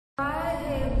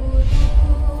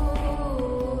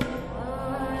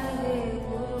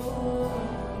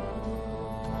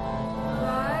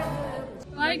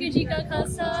Waheguru Ji Ka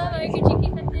Khalsa, Waheguru Ji Ki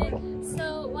Fateh.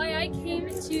 So why I came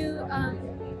to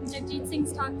Jagjit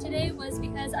Singh's talk today was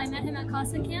because I met him at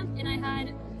Khalsa camp and I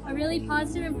had a really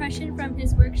positive impression from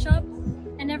his workshop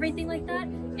and everything like that.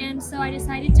 And so I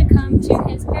decided to come to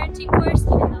his parenting course,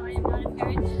 even though I am not a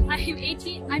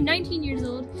parent. I'm 19 years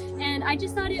old, and I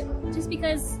just thought just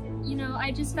because, you know,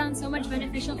 I just found so much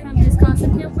beneficial from his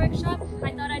Khalsa camp workshop,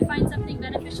 I thought I'd find something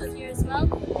beneficial here as well.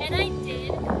 And I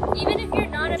did. Even if you're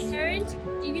not a parent,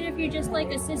 even if you're just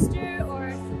like a sister,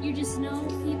 or you just know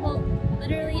people,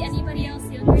 literally anybody else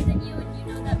younger than you, and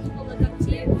you know that people look up to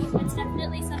you, it's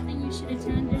definitely something you should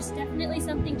attend. There's definitely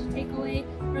something to take away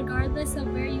regardless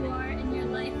of where you are